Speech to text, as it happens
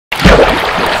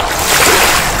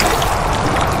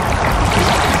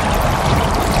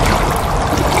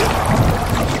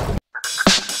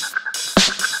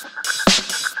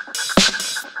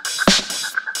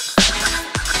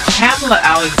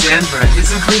Alexandra is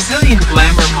a Brazilian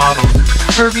glamour model,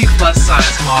 curvy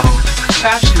plus-size model,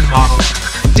 fashion model,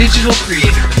 digital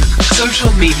creator,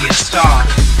 social media star,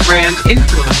 brand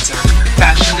influencer,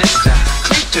 fashionista,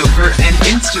 TikToker, and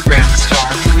Instagram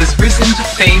star who has risen to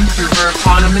fame through her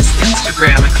eponymous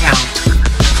Instagram account.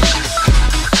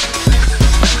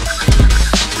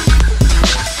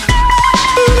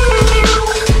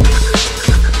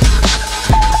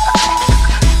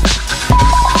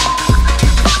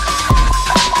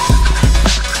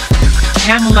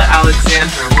 Pamela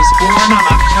Alexandra was born on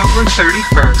October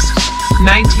 31st,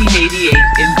 1988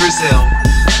 in Brazil.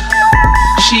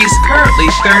 She is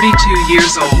currently 32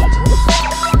 years old.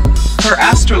 Her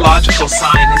astrological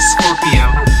sign is Scorpio.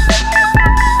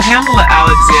 Pamela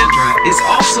Alexandra is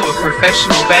also a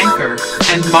professional banker,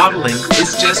 and modeling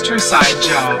is just her side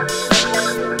job.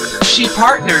 She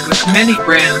partnered with many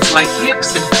brands like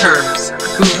Hips and Curves,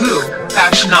 Boohoo,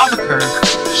 Fashionable Curve,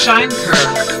 Shine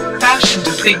Curve, Fashion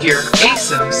to Figure,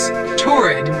 ASOS,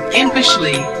 Torrid,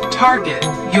 Impishly, Target,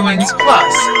 Ewing's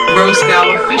Plus, Rose Gal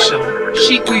Official,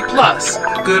 Chic-We Plus,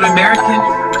 Good American,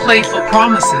 Playful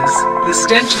Promises, The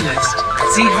Stentionist,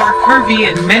 Zihar Curvy,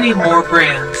 and many more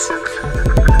brands.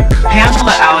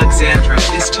 Pamela Alexandra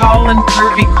is tall and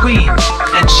curvy queen,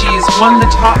 and she is one of the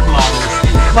top models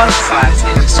in the plus-size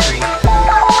industry.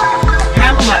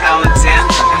 Pamela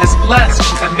Alexandra has blessed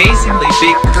with amazingly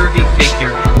big curvy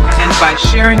figure, and by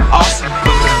sharing awesome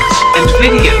photos and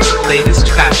videos of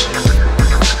latest fashion.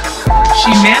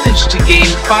 She managed to gain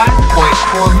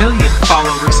 5.4 million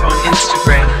followers on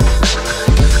Instagram.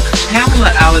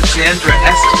 Pamela Alexandra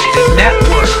estimated net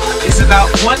worth is about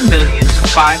 $1 million to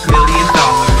 $5 million.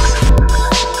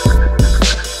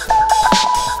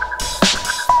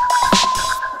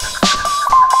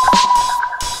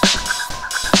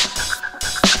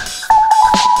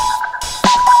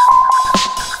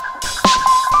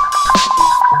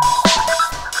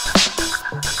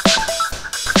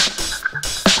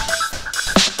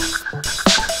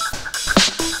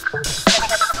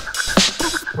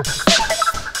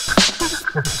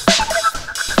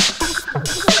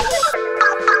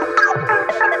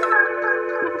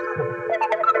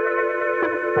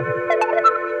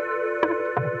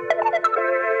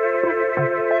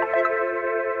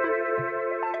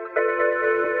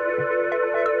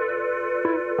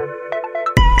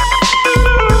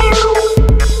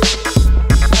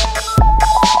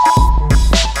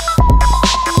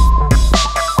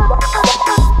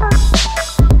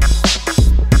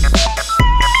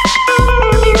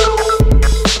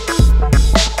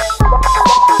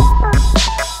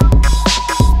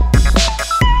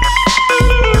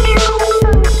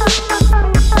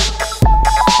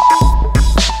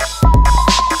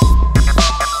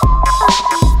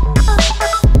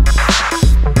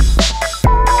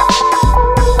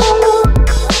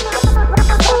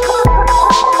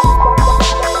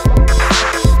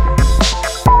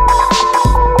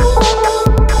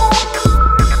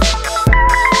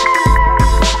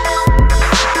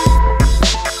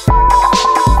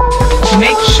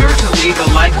 Make sure to leave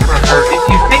a like for her if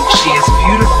you think she is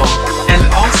beautiful, and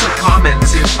also comment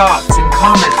your thoughts in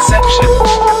comment section.